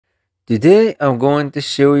Today I'm going to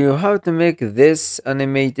show you how to make this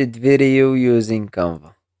animated video using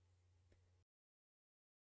Canva.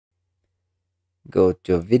 Go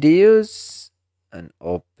to videos and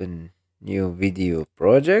open new video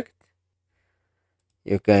project.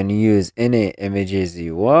 You can use any images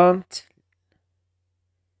you want.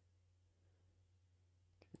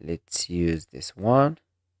 Let's use this one.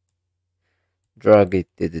 Drag it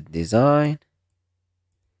to the design.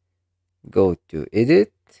 Go to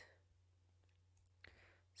edit.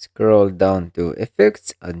 Scroll down to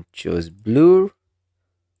effects and choose blur,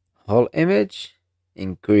 whole image.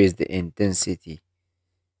 Increase the intensity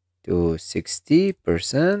to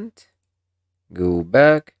 60%. Go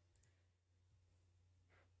back.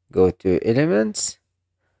 Go to elements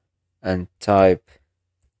and type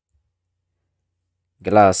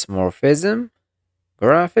glass morphism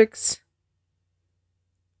graphics.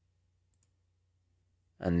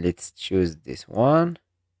 And let's choose this one.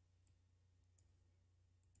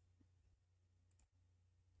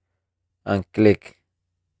 And click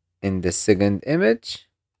in the second image.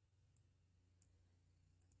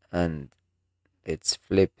 And let's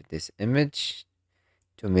flip this image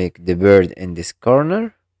to make the bird in this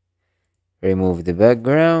corner. Remove the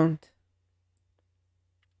background.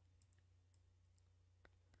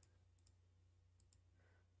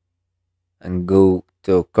 And go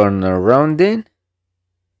to corner rounding.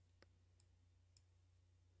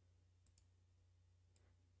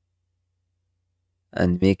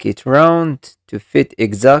 And make it round to fit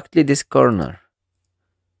exactly this corner.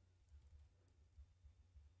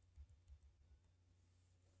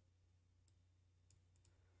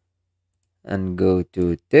 And go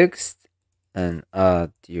to text and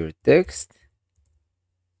add your text.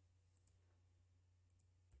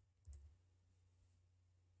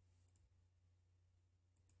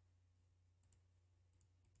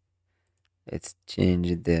 Let's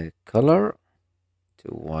change the color to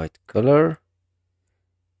white color.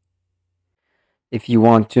 If you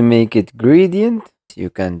want to make it gradient, you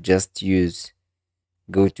can just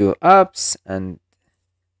go to apps and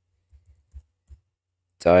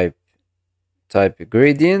type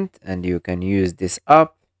gradient, and you can use this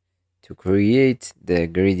app to create the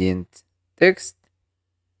gradient text.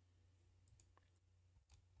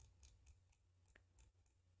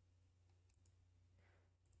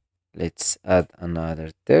 Let's add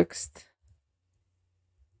another text.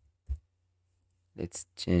 Let's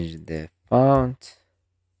change the font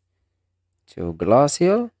to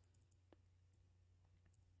glacial.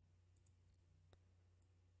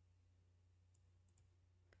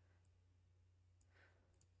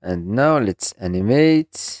 And now let's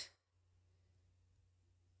animate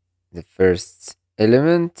the first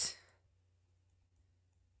element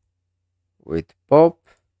with pop.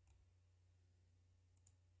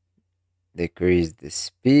 Decrease the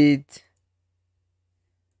speed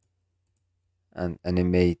and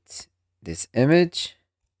animate this image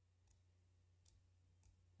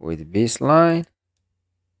with baseline.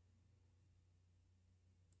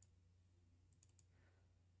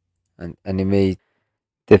 And animate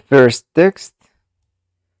the first text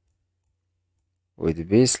with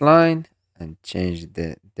baseline and change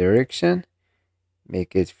the direction.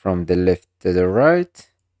 Make it from the left to the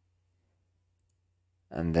right.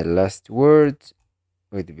 And the last word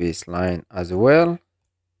with baseline as well.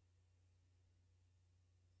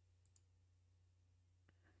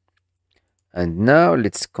 And now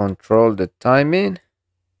let's control the timing.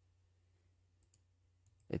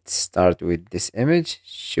 Let's start with this image,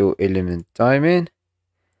 show element timing.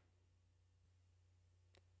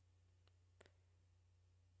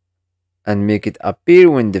 And make it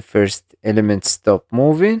appear when the first element stop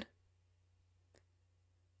moving.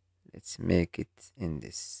 Let's make it in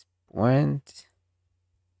this point.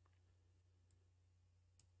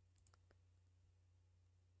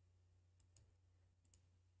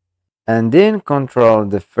 And then control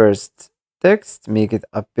the first text, make it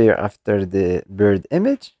appear after the bird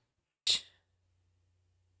image.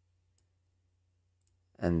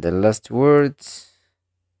 And the last words.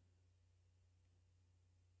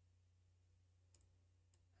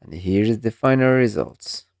 And here's the final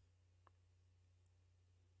results.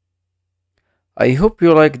 I hope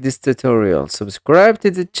you like this tutorial. Subscribe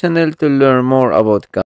to the channel to learn more about Canva.